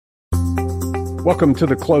Welcome to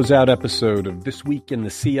the closeout episode of This Week in the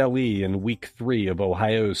CLE in Week 3 of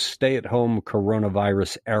Ohio's stay-at-home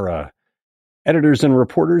coronavirus era. Editors and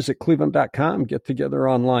reporters at Cleveland.com get together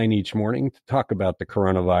online each morning to talk about the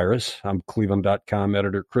coronavirus. I'm Cleveland.com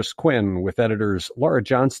editor Chris Quinn with editors Laura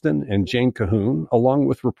Johnston and Jane Cahoon, along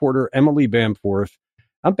with reporter Emily Bamforth.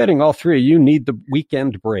 I'm betting all three of you need the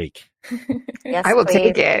weekend break. Yes, I will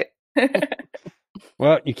please. take it.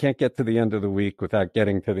 Well, you can't get to the end of the week without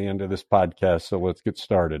getting to the end of this podcast, so let's get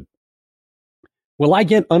started. Will I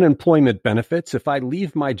get unemployment benefits if I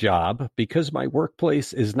leave my job because my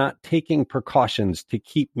workplace is not taking precautions to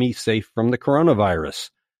keep me safe from the coronavirus?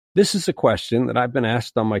 This is a question that I've been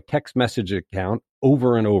asked on my text message account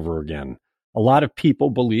over and over again. A lot of people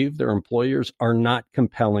believe their employers are not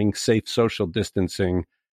compelling safe social distancing,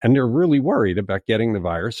 and they're really worried about getting the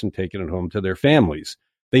virus and taking it home to their families.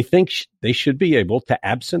 They think they should be able to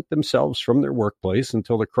absent themselves from their workplace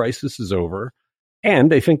until the crisis is over, and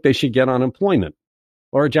they think they should get unemployment.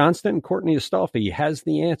 Laura Johnston and Courtney Astolfi has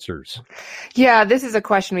the answers. Yeah, this is a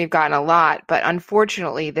question we've gotten a lot, but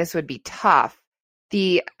unfortunately, this would be tough.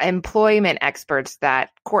 The employment experts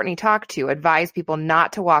that Courtney talked to advise people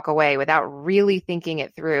not to walk away without really thinking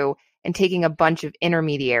it through and taking a bunch of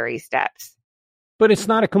intermediary steps. But it's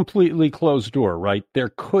not a completely closed door, right?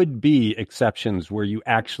 There could be exceptions where you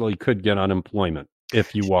actually could get unemployment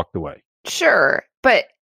if you walked away. Sure, but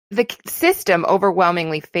the system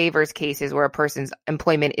overwhelmingly favors cases where a person's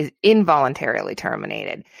employment is involuntarily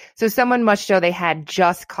terminated. So someone must show they had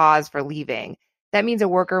just cause for leaving. That means a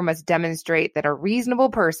worker must demonstrate that a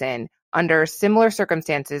reasonable person under similar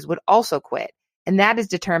circumstances would also quit. And that is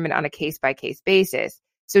determined on a case-by-case basis.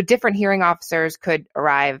 So different hearing officers could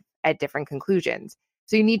arrive at different conclusions.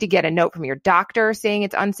 So you need to get a note from your doctor saying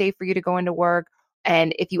it's unsafe for you to go into work.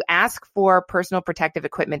 And if you ask for personal protective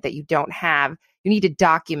equipment that you don't have, you need to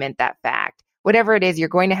document that fact. Whatever it is, you're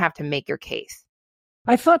going to have to make your case.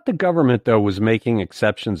 I thought the government, though, was making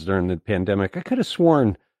exceptions during the pandemic. I could have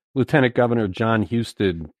sworn Lieutenant Governor John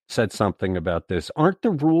Husted said something about this. Aren't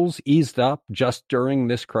the rules eased up just during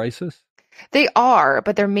this crisis? They are,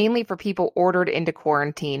 but they're mainly for people ordered into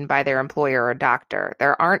quarantine by their employer or doctor.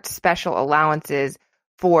 There aren't special allowances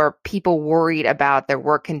for people worried about their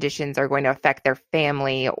work conditions are going to affect their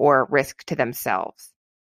family or risk to themselves.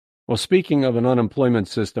 Well, speaking of an unemployment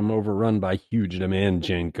system overrun by huge demand,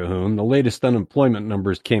 Jane Cahoon, the latest unemployment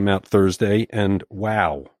numbers came out Thursday, and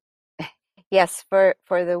wow. Yes, for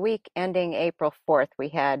the week ending April 4th, we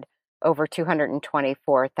had over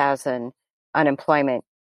 224,000 unemployment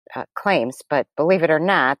claims. But believe it or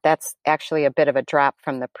not, that's actually a bit of a drop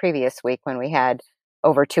from the previous week when we had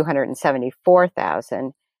over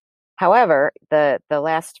 274,000. However, the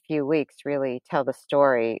last few weeks really tell the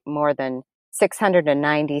story. More than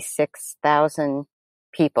 696,000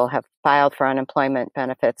 people have filed for unemployment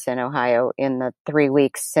benefits in Ohio in the 3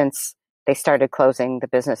 weeks since they started closing the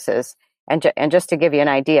businesses. And just to give you an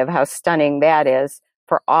idea of how stunning that is,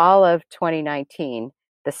 for all of 2019,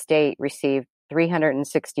 the state received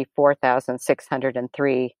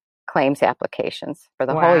 364,603 claims applications for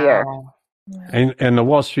the whole year. And the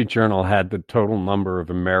Wall Street Journal had the total number of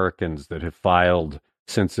Americans that have filed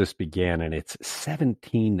since this began, and it's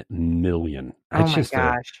 17 million. That's just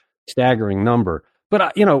a staggering number.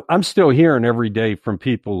 But, I'm still hearing every day from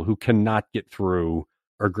people who cannot get through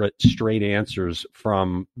or get straight answers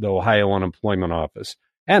from the Ohio Unemployment Office.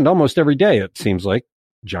 And almost every day, it seems like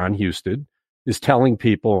John Husted is telling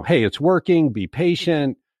people, hey, it's working, be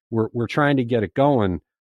patient, we're trying to get it going.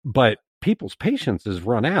 But people's patience has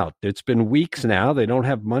run out. It's been weeks now. They don't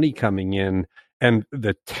have money coming in. And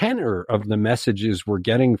the tenor of the messages we're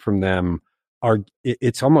getting from them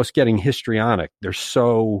it's almost getting histrionic. They're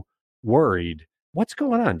so worried. What's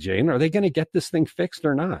going on, Jane? Are they going to get this thing fixed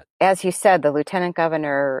or not? As you said, the lieutenant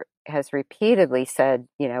governor has repeatedly said,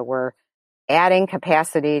 we're adding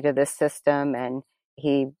capacity to this system, and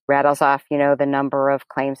he rattles off, the number of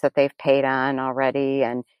claims that they've paid on already.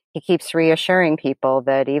 And he keeps reassuring people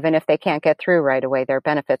that even if they can't get through right away, their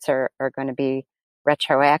benefits are going to be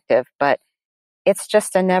retroactive. But it's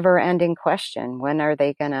just a never-ending question. When are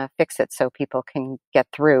they going to fix it so people can get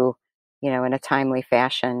through, in a timely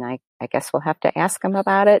fashion? I guess we'll have to ask them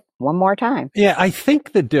about it one more time. Yeah, I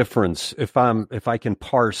think the difference, if I can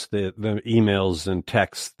parse the emails and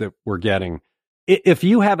texts that we're getting, if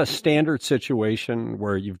you have a standard situation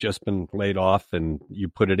where you've just been laid off and you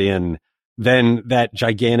put it in, then that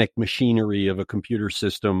gigantic machinery of a computer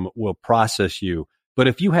system will process you. But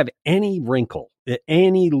if you have any wrinkle,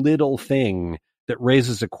 any little thing that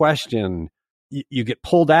raises a question, you get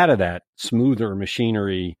pulled out of that smoother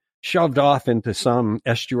machinery, shoved off into some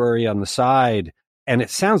estuary on the side, And it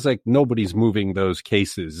sounds like nobody's moving those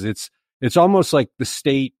cases. It's almost like the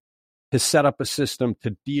state has set up a system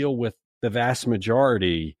to deal with the vast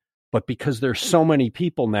majority, but because there's so many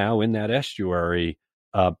people now in that estuary,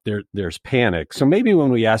 there's panic. So maybe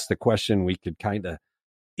when we ask the question, we could kind of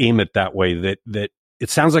aim it that way, that it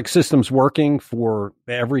sounds like systems working for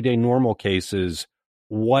everyday normal cases.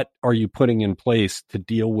 What are you putting in place to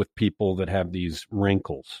deal with people that have these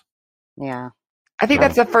wrinkles? Yeah. I think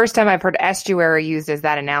that's the first time I've heard estuary used as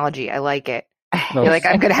that analogy. I like it. You're like,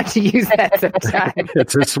 I'm going to have to use that sometime.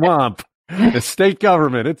 It's a swamp. The state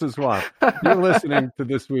government, it's a swamp. You're listening to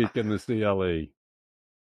This Week in the CLE.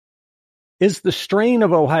 Is the strain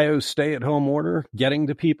of Ohio's stay-at-home order getting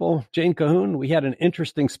to people? Jane Cahoon, we had an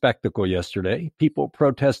interesting spectacle yesterday. People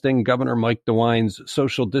protesting Governor Mike DeWine's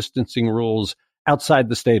social distancing rules outside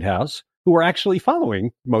the State House, who were actually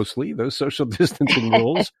following mostly those social distancing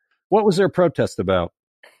rules. What was their protest about?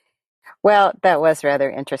 Well, that was rather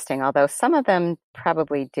interesting, although some of them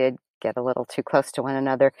probably did get a little too close to one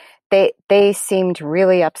another. They seemed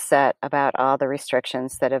really upset about all the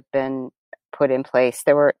restrictions that have been put in place.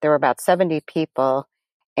 There were about 70 people,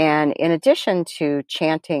 and in addition to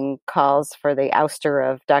chanting calls for the ouster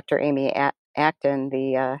of Dr. Amy Acton,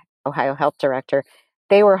 the Ohio Health Director,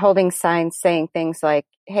 they were holding signs saying things like,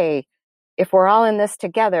 "Hey, if we're all in this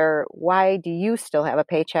together, why do you still have a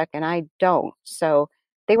paycheck and I don't?" So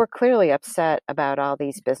they were clearly upset about all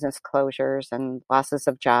these business closures and losses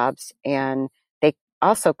of jobs. And they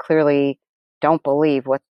also clearly don't believe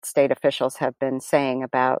what state officials have been saying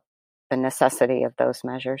about the necessity of those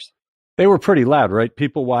measures. They were pretty loud, right?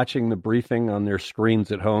 People watching the briefing on their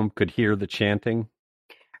screens at home could hear the chanting.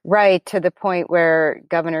 Right, to the point where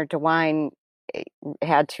Governor DeWine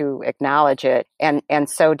had to acknowledge it, and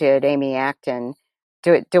so did Amy Acton.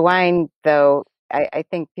 DeWine, though, I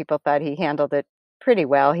think people thought he handled it pretty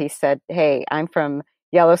well. He said, "Hey, I'm from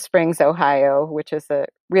Yellow Springs, Ohio, which is a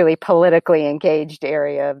really politically engaged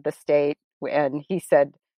area of the state." And he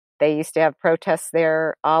said they used to have protests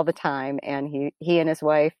there all the time. And he and his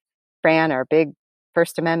wife, Fran, are big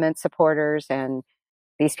First Amendment supporters. And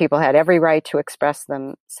these people had every right to express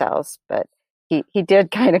themselves. But he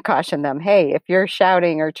did kind of caution them, "Hey, if you're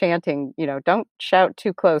shouting or chanting, don't shout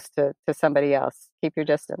too close to somebody else. Keep your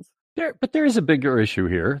distance." But there is a bigger issue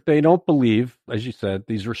here. They don't believe, as you said,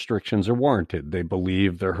 these restrictions are warranted. They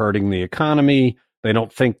believe they're hurting the economy. They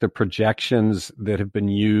don't think the projections that have been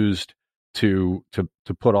used to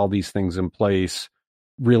put all these things in place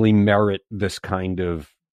really merit this kind of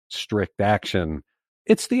strict action.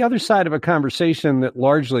 It's the other side of a conversation that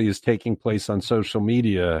largely is taking place on social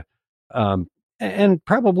media, and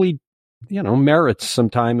probably, merits some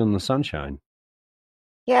time in the sunshine.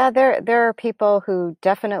 Yeah, there are people who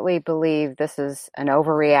definitely believe this is an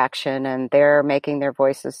overreaction and they're making their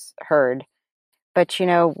voices heard. But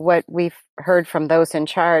what we've heard from those in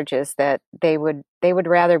charge is that they would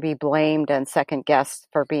rather be blamed and second guessed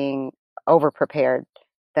for being overprepared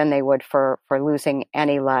than they would for losing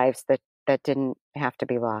any lives that didn't have to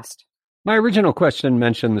be lost. My original question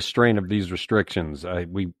mentioned the strain of these restrictions. I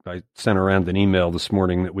sent around an email this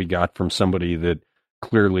morning that we got from somebody that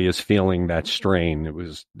clearly is feeling that strain. It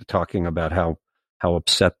was talking about how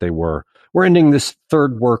upset they were. We're ending this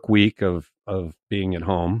third work week of being at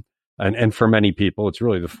home. And for many people, it's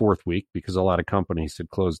really the fourth week because a lot of companies had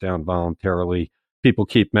closed down voluntarily. People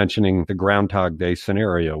keep mentioning the Groundhog Day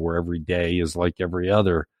scenario where every day is like every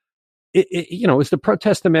other. Is the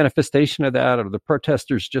protest a manifestation of that? Or the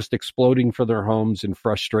protesters just exploding for their homes in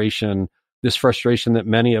frustration, this frustration that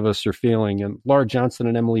many of us are feeling? And Laura Johnson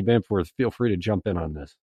and Emily Bamforth, feel free to jump in on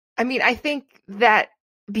this. I mean, I think that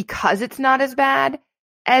because it's not as bad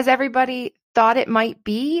as everybody thought it might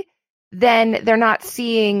be, then they're not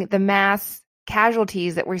seeing the mass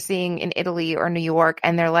casualties that we're seeing in Italy or New York.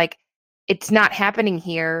 And they're like, it's not happening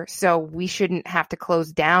here, so we shouldn't have to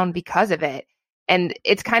close down because of it. And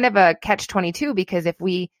it's kind of a catch-22 because if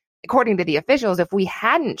we, according to the officials, if we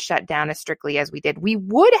hadn't shut down as strictly as we did, we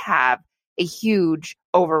would have a huge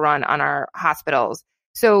overrun on our hospitals.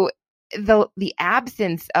 So the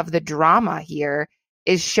absence of the drama here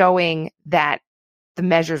is showing that the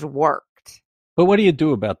measures worked. But what do you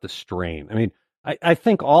do about the strain? I mean, I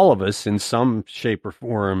think all of us in some shape or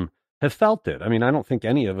form have felt it. I mean, I don't think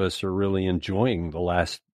any of us are really enjoying the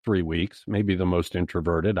last 3 weeks, maybe the most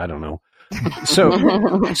introverted. I don't know. So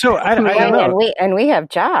I don't know. And we have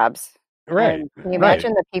jobs. Right. And can you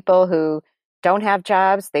imagine the people who don't have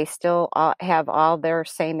jobs? They still have all their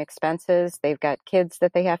same expenses. They've got kids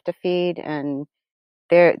that they have to feed, and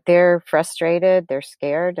they're frustrated, they're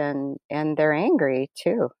scared, and they're angry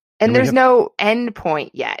too. And there's no end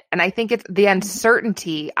point yet. And I think it's the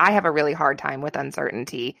uncertainty. I have a really hard time with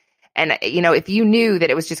uncertainty. And, if you knew that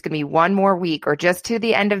it was just going to be one more week or just to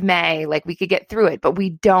the end of May, like we could get through it, but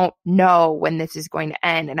we don't know when this is going to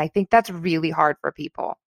end. And I think that's really hard for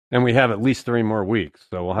people. And we have at least 3 more weeks.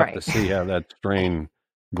 So we'll have to see how that strain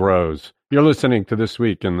grows. You're listening to This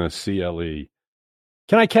Week in the CLE.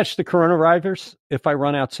 Can I catch the coronavirus if I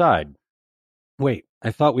run outside? Wait,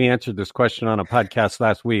 I thought we answered this question on a podcast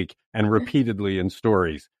last week and repeatedly in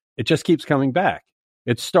stories. It just keeps coming back.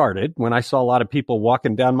 It started when I saw a lot of people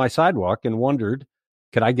walking down my sidewalk and wondered,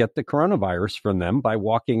 could I get the coronavirus from them by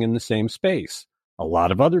walking in the same space? A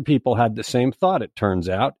lot of other people had the same thought, it turns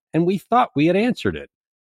out, and we thought we had answered it.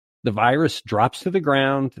 The virus drops to the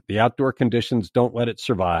ground. The outdoor conditions don't let it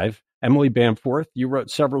survive. Emily Bamforth, you wrote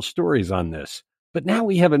several stories on this. But now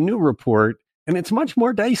we have a new report, and it's much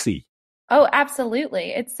more dicey. Oh,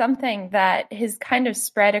 absolutely. It's something that has kind of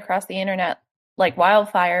spread across the internet like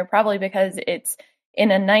wildfire, probably because it's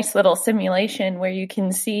in a nice little simulation where you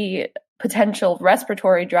can see potential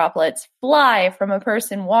respiratory droplets fly from a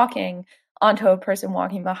person walking onto a person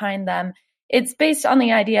walking behind them. It's based on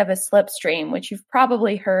the idea of a slipstream, which you've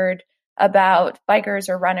probably heard about bikers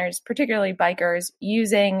or runners, particularly bikers,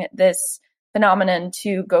 using this phenomenon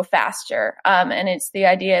to go faster. And it's the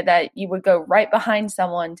idea that you would go right behind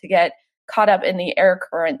someone to get caught up in the air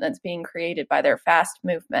current that's being created by their fast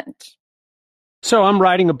movement. So I'm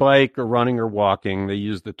riding a bike or running or walking. They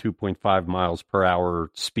use the 2.5 miles per hour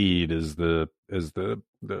speed as the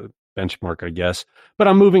benchmark, I guess. But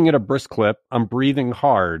I'm moving at a brisk clip. I'm breathing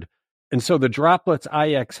hard. And so the droplets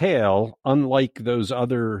I exhale, unlike those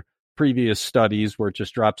other previous studies where it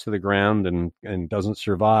just drops to the ground and doesn't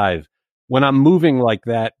survive, when I'm moving like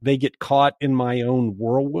that, they get caught in my own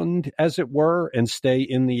whirlwind, as it were, and stay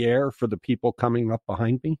in the air for the people coming up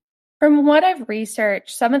behind me? From what I've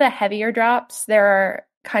researched, some of the heavier drops, there are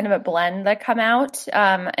kind of a blend that come out,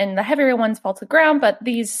 and the heavier ones fall to the ground, but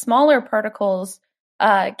these smaller particles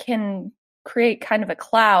can create kind of a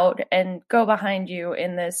cloud and go behind you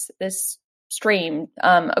in this stream,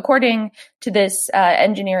 according to this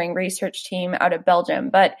engineering research team out of Belgium.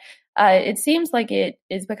 But it seems like it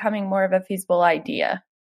is becoming more of a feasible idea.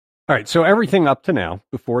 All right. So everything up to now,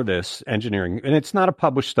 before this engineering, and it's not a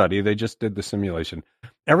published study, they just did the simulation.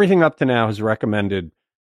 Everything up to now has recommended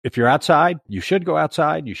if you're outside, you should go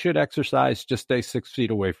outside, you should exercise, just stay 6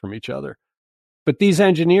 feet away from each other. But these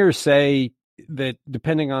engineers say that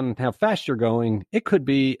depending on how fast you're going, it could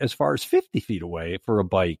be as far as 50 feet away for a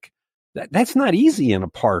bike. That's not easy in a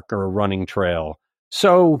park or a running trail.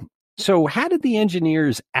 So how did the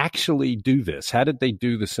engineers actually do this? How did they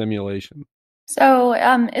do the simulation? So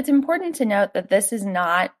it's important to note that this is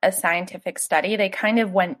not a scientific study. They kind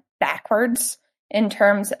of went backwards in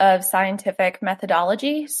terms of scientific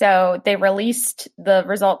methodology. So they released the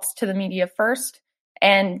results to the media first,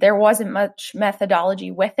 and there wasn't much methodology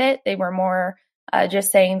with it. They were more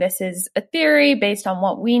just saying this is a theory based on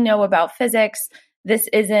what we know about physics. This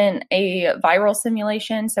isn't a viral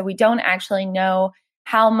simulation, so we don't actually know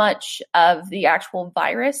how much of the actual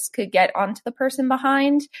virus could get onto the person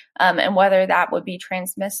behind, and whether that would be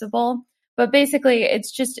transmissible. But basically,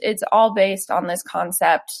 it's all based on this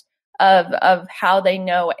concept of how they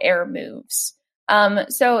know air moves.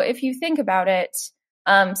 So if you think about it,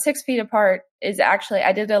 6 feet apart is actually,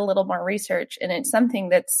 I did a little more research, and it's something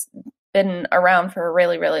that's been around for a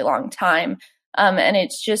really, really long time. And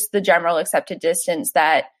it's just the general accepted distance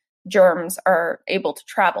that germs are able to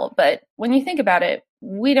travel. But when you think about it,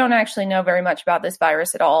 we don't actually know very much about this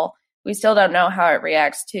virus at all. We still don't know how it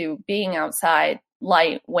reacts to being outside,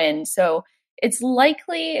 light, wind. So it's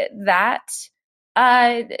likely that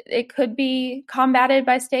it could be combated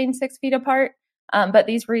by staying 6 feet apart. But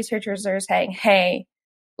these researchers are saying, hey,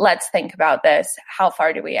 let's think about this. How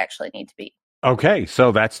far do we actually need to be? Okay,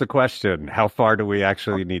 so that's the question. How far do we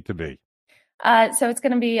actually need to be? So it's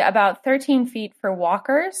going to be about 13 feet for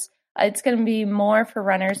walkers. It's going to be more for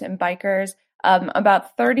runners and bikers,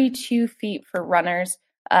 about 32 feet for runners.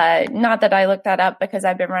 Not that I looked that up because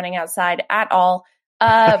I've been running outside at all.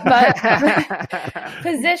 But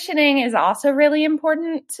positioning is also really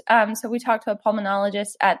important. So we talked to a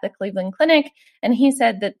pulmonologist at the Cleveland Clinic, and he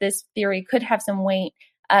said that this theory could have some weight,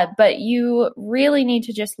 but you really need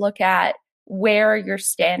to just look at where you're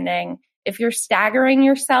standing. If you're staggering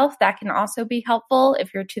yourself, that can also be helpful.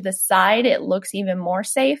 If you're to the side, it looks even more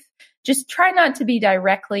safe. Just try not to be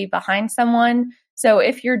directly behind someone. So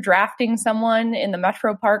if you're drafting someone in the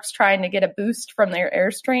metro parks trying to get a boost from their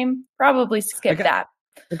airstream, probably skip that.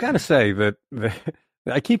 I've got to say that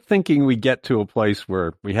I keep thinking we get to a place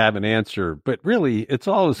where we have an answer, but really it's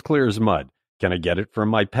all as clear as mud. Can I get it from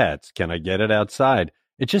my pets? Can I get it outside?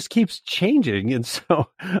 It just keeps changing. And so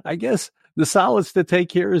I guess the solace to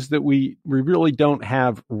take here is that we really don't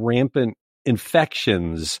have rampant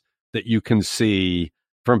infections that you can see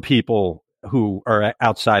from people who are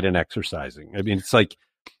outside and exercising. I mean, it's like,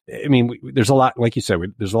 there's a lot, like you said,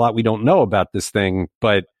 there's a lot we don't know about this thing,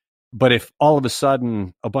 but if all of a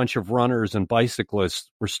sudden a bunch of runners and bicyclists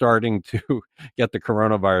were starting to get the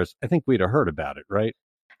coronavirus, I think we'd have heard about it, right?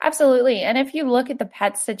 Absolutely. And if you look at the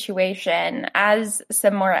pet situation, as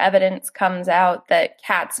some more evidence comes out that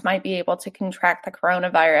cats might be able to contract the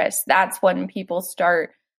coronavirus, that's when people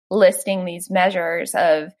start listing these measures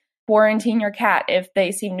of quarantine your cat if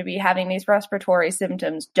they seem to be having these respiratory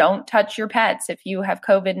symptoms. Don't touch your pets if you have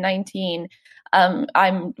COVID-19.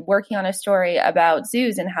 I'm working on a story about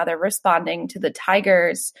zoos and how they're responding to the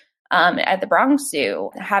tigers at the Bronx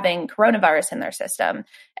Zoo having coronavirus in their system.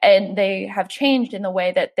 And they have changed in the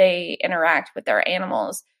way that they interact with their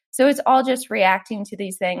animals. So it's all just reacting to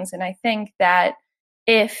these things. And I think that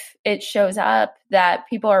if it shows up that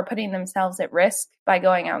people are putting themselves at risk by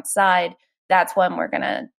going outside, that's when we're going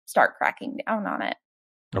to start cracking down on it.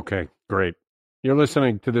 Okay, great. You're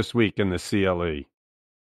listening to This Week in the CLE.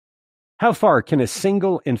 How far can a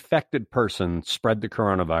single infected person spread the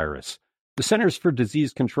coronavirus? The Centers for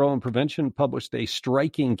Disease Control and Prevention published a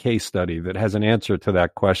striking case study that has an answer to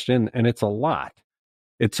that question, and it's a lot.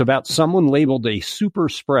 It's about someone labeled a super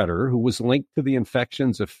spreader who was linked to the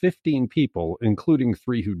infections of 15 people, including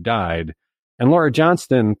 3 who died. And Laura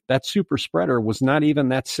Johnston, that super spreader was not even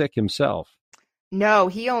that sick himself. No,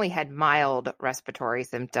 he only had mild respiratory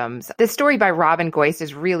symptoms. This story by Robin Goyce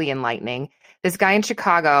is really enlightening. This guy in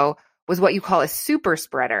Chicago was what you call a super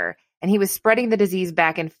spreader, and he was spreading the disease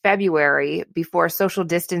back in February before social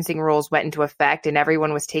distancing rules went into effect and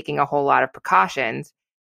everyone was taking a whole lot of precautions.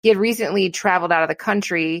 He had recently traveled out of the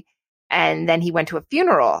country, and then he went to a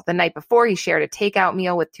funeral. The night before, he shared a takeout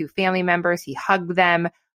meal with 2 family members. He hugged them.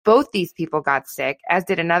 Both these people got sick, as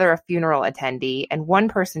did another funeral attendee, and one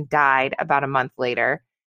person died about a month later.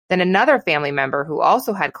 Then another family member who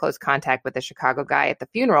also had close contact with the Chicago guy at the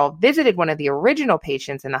funeral visited one of the original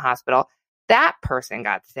patients in the hospital. That person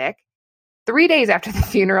got sick. 3 days after the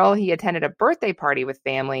funeral, he attended a birthday party with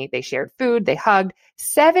family. They shared food, they hugged.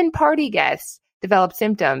 7 party guests developed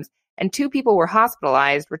symptoms, and 2 people were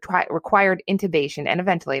hospitalized, required intubation and a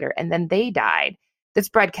ventilator, and then they died. The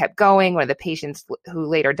spread kept going. One of the patients who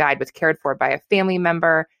later died was cared for by a family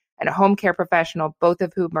member and a home care professional, both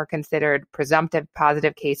of whom are considered presumptive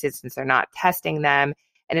positive cases since they're not testing them.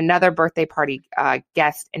 And another birthday party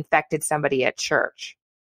guest infected somebody at church.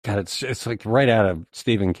 God, it's like right out of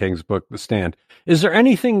Stephen King's book, The Stand. Is there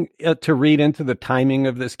anything to read into the timing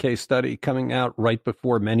of this case study coming out right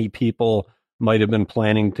before many people might have been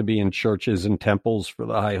planning to be in churches and temples for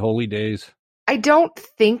the High Holy Days? I don't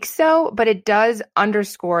think so, but it does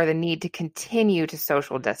underscore the need to continue to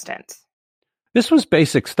social distance. This was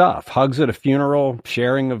basic stuff. Hugs at a funeral,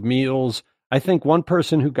 sharing of meals. I think one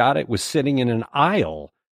person who got it was sitting in an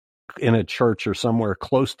aisle in a church or somewhere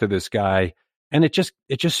close to this guy, and it just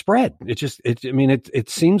spread. It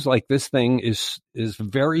seems like this thing is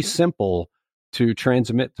very simple to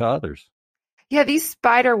transmit to others. Yeah, these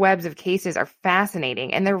spider webs of cases are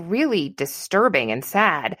fascinating, and they're really disturbing and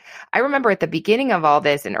sad. I remember at the beginning of all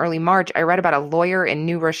this in early March, I read about a lawyer in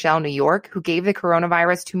New Rochelle, New York, who gave the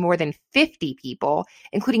coronavirus to more than 50 people,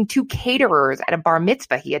 including 2 caterers at a bar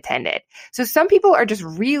mitzvah he attended. So some people are just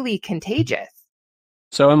really contagious.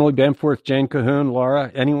 So Emily Bamforth, Jane Cahoon,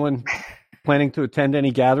 Laura, anyone planning to attend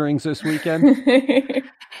any gatherings this weekend?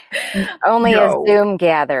 Only a Zoom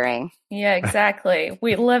gathering. Yeah, exactly.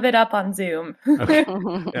 We live it up on Zoom. Okay.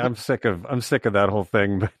 Yeah, I'm sick of that whole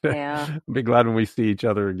thing, but yeah. I'll be glad when we see each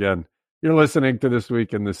other again. You're listening to This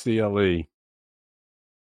Week in the CLE.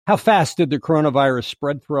 How fast did the coronavirus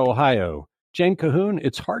spread through Ohio? Jane Cahoon,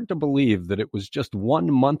 it's hard to believe that it was just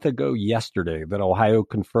 1 month ago yesterday that Ohio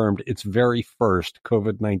confirmed its very first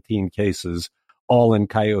COVID-19 cases, all in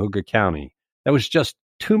Cuyahoga County. That was just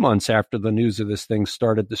 2 months after the news of this thing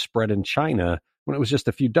started to spread in China, when it was just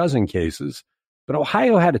a few dozen cases. But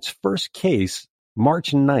Ohio had its first case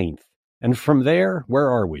March 9th. And from there, where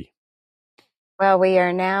are we? Well, we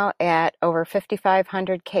are now at over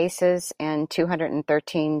 5,500 cases and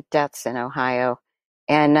 213 deaths in Ohio.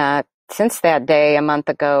 And since that day, a month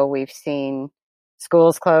ago, we've seen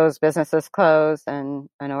schools close, businesses close, and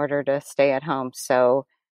in order to stay at home. So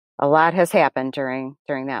a lot has happened during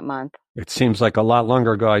that month. It seems like a lot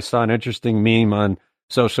longer ago. I saw an interesting meme on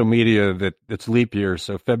social media that it's leap year.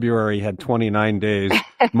 So February had 29 days,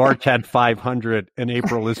 March had 500, and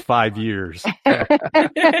April is 5 years.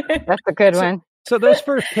 That's a good one. So those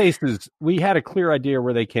first cases, we had a clear idea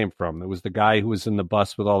where they came from. There was the guy who was in the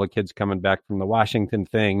bus with all the kids coming back from the Washington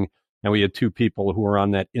thing, and we had two people who were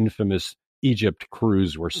on that infamous Egypt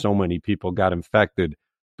cruise where so many people got infected.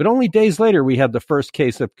 But only days later, we had the first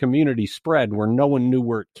case of community spread where no one knew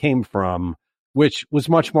where it came from, which was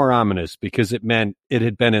much more ominous because it meant it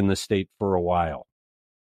had been in the state for a while.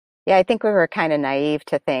 Yeah, I think we were kind of naive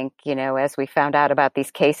to think, as we found out about these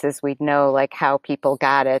cases, we'd know like how people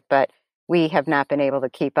got it, but we have not been able to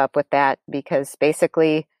keep up with that because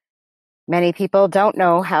basically many people don't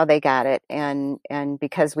know how they got it. And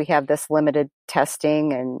because we have this limited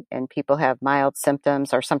testing and people have mild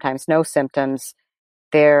symptoms or sometimes no symptoms,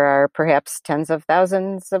 there are perhaps tens of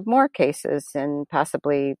thousands of more cases and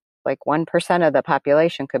possibly like 1% of the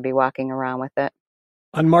population could be walking around with it.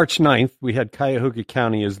 On March 9th, we had Cuyahoga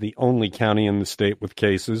County as the only county in the state with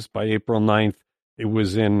cases. By April 9th, it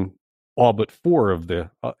was in all but 4 of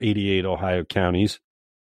the 88 Ohio counties.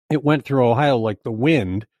 It went through Ohio like the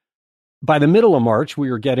wind. By the middle of March,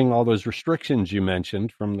 we were getting all those restrictions you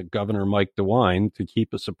mentioned from the Governor Mike DeWine to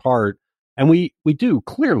keep us apart. And we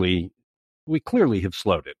clearly have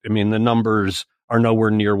slowed it. I mean, the numbers are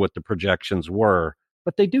nowhere near what the projections were,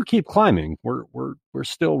 but they do keep climbing. We're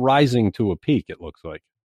still rising to a peak, it looks like.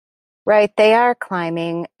 Right, they are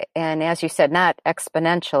climbing, and as you said, not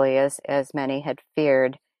exponentially as many had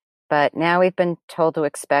feared. But now we've been told to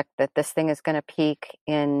expect that this thing is going to peak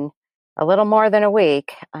in a little more than a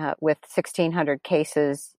week with 1,600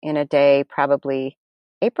 cases in a day, probably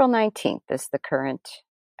April 19th is the current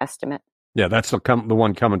estimate. Yeah, that's the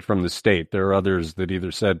one coming from the state. There are others that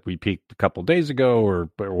either said we peaked a couple days ago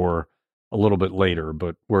or a little bit later,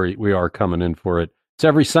 but we are coming in for it. It's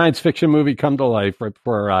every science fiction movie come to life right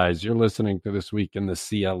before our eyes. You're listening to This Week in the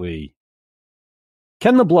CLE.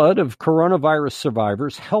 Can the blood of coronavirus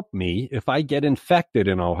survivors help me if I get infected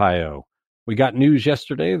in Ohio? We got news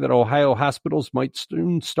yesterday that Ohio hospitals might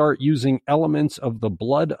soon start using elements of the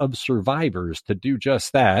blood of survivors to do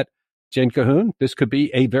just that. Jane Cahoon, this could be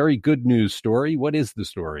a very good news story. What is the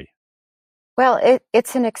story? Well,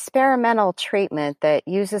 it's an experimental treatment that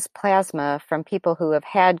uses plasma from people who have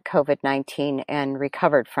had COVID-19 and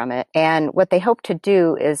recovered from it. And what they hope to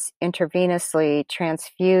do is intravenously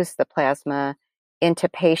transfuse the plasma into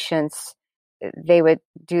patients. They would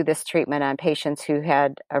do this treatment on patients who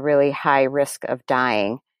had a really high risk of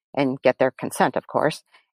dying and get their consent, of course.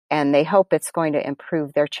 And they hope it's going to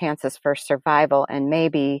improve their chances for survival and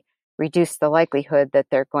maybe reduce the likelihood that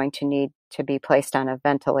they're going to need to be placed on a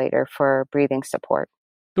ventilator for breathing support.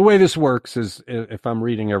 The way this works is, if I'm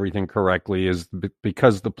reading everything correctly, is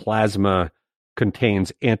because the plasma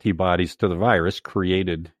contains antibodies to the virus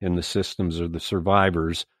created in the systems of the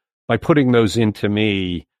survivors. By putting those into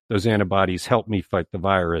me, those antibodies help me fight the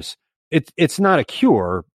virus. It's not a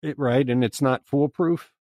cure, right? And it's not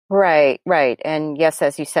foolproof. Right. And yes,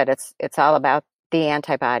 as you said, it's all about the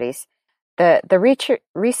antibodies. The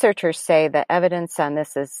researchers say the evidence on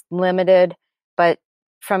this is limited, but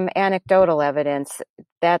from anecdotal evidence,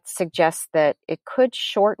 that suggests that it could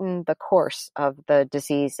shorten the course of the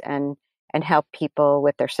disease and help people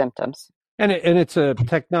with their symptoms. And it's a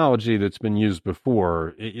technology that's been used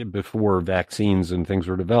before vaccines and things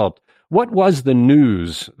were developed. What was the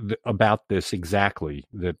news about this exactly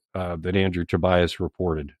that Andrew Tobias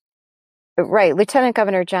reported? Right. Lieutenant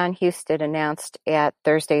Governor John Husted announced at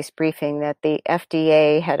Thursday's briefing that the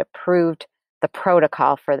FDA had approved the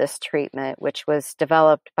protocol for this treatment, which was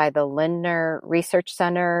developed by the Lindner Research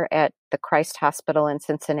Center at the Christ Hospital in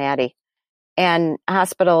Cincinnati. And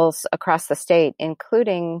hospitals across the state,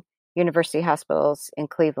 including university hospitals in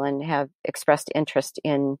Cleveland, have expressed interest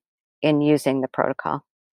in using the protocol.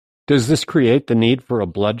 Does this create the need for a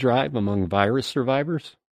blood drive among virus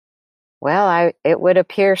survivors? Well, it would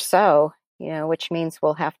appear so. Which means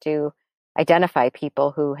we'll have to identify people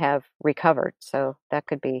who have recovered. So that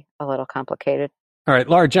could be a little complicated. All right,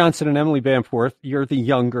 Laura Johnson and Emily Bamforth, you're the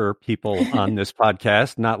younger people on this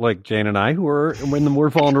podcast, not like Jane and I, who are in the more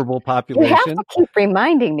vulnerable population. You have to keep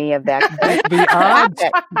reminding me of that.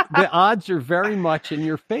 The odds are very much in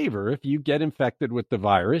your favor. If you get infected with the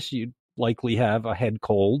virus, you'd likely have a head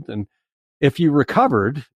cold. And if you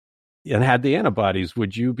recovered and had the antibodies,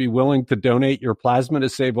 would you be willing to donate your plasma to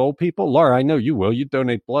save old people? Laura, I know you will. You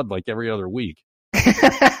donate blood like every other week.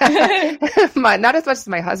 Not as much as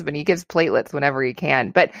my husband. He gives platelets whenever he can.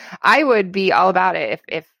 But I would be all about it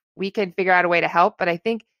if we could figure out a way to help. But I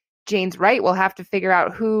think Jane's right. We'll have to figure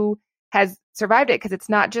out who has survived it because it's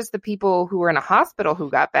not just the people who were in a hospital who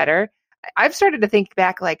got better. I've started to think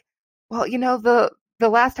back like, well, the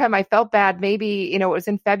last time I felt bad, maybe, it was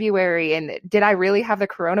in February. And did I really have the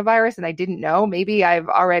coronavirus and I didn't know? Maybe I've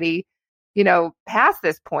already past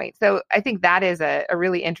this point? So I think that is a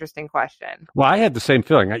really interesting question. Well, I had the same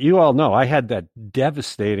feeling. You all know I had that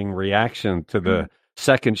devastating reaction to the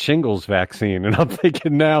second shingles vaccine. And I'm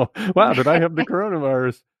thinking now, wow, did I have the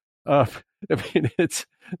coronavirus? I mean, it's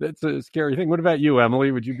a scary thing. What about you,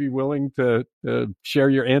 Emily? Would you be willing to share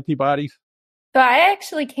your antibodies? So I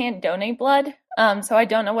actually can't donate blood. So I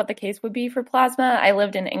don't know what the case would be for plasma. I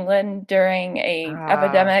lived in England during a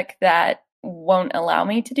epidemic that won't allow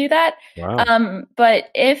me to do that. Wow. But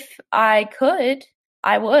if I could,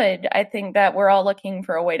 I would. I think that we're all looking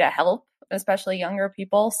for a way to help, especially younger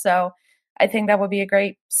people. So I think that would be a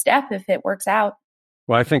great step if it works out.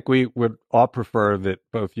 Well, I think we would all prefer that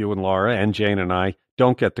both you and Laura and Jane and I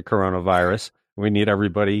don't get the coronavirus. We need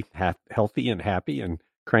everybody healthy and happy and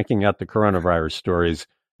cranking out the coronavirus stories.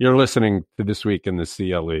 You're listening to This Week in the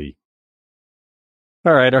CLE.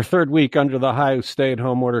 All right, our third week under the Ohio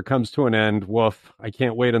stay-at-home order comes to an end. Woof. I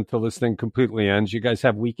can't wait until this thing completely ends. You guys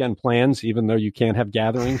have weekend plans, even though you can't have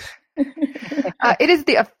gatherings? It is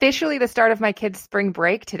officially the start of my kids' spring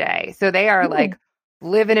break today. So they are like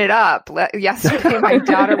living it up. Yesterday, my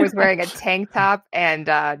daughter was wearing a tank top and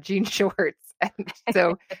jean shorts. And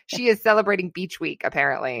so she is celebrating Beach Week,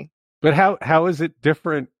 apparently. But how is it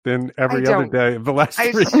different than every other day of the last 3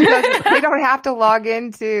 years? They don't have to log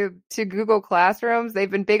into Google Classrooms. They've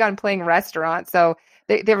been big on playing restaurants, so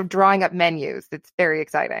they're drawing up menus. It's very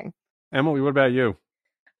exciting. Emily, what about you?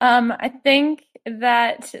 I think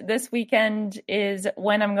that this weekend is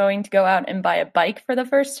when I'm going to go out and buy a bike for the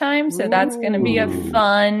first time. So that's going to be a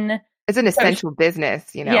fun... It's an essential business,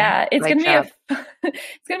 Yeah, it's going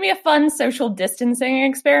to be a fun social distancing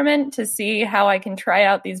experiment to see how I can try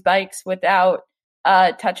out these bikes without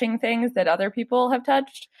touching things that other people have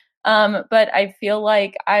touched. But I feel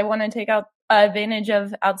like I want to take advantage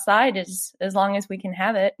of outside as long as we can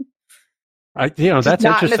have it. That's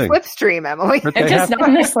not interesting. In the slipstream, Emily. Not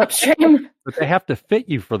in the slipstream. But they have to fit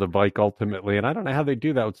you for the bike ultimately, and I don't know how they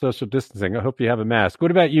do that with social distancing. I hope you have a mask.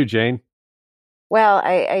 What about you, Jane? Well,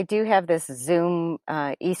 I do have this Zoom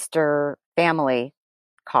Easter family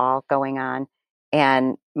call going on,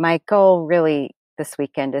 and my goal really this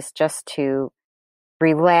weekend is just to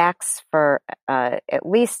relax for at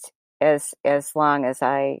least as long as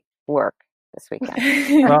I work this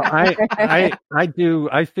weekend. Well,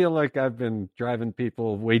 I feel like I've been driving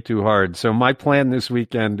people way too hard. So my plan this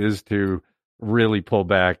weekend is to really pull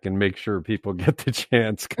back and make sure people get the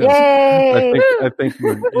chance. I think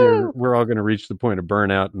we're all going to reach the point of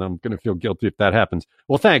burnout, and I'm going to feel guilty if that happens.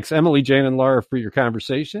 Well, thanks, Emily, Jane, and Laura, for your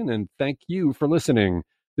conversation, and thank you for listening.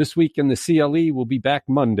 This Week in the CLE will be back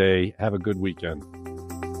Monday. Have a good weekend.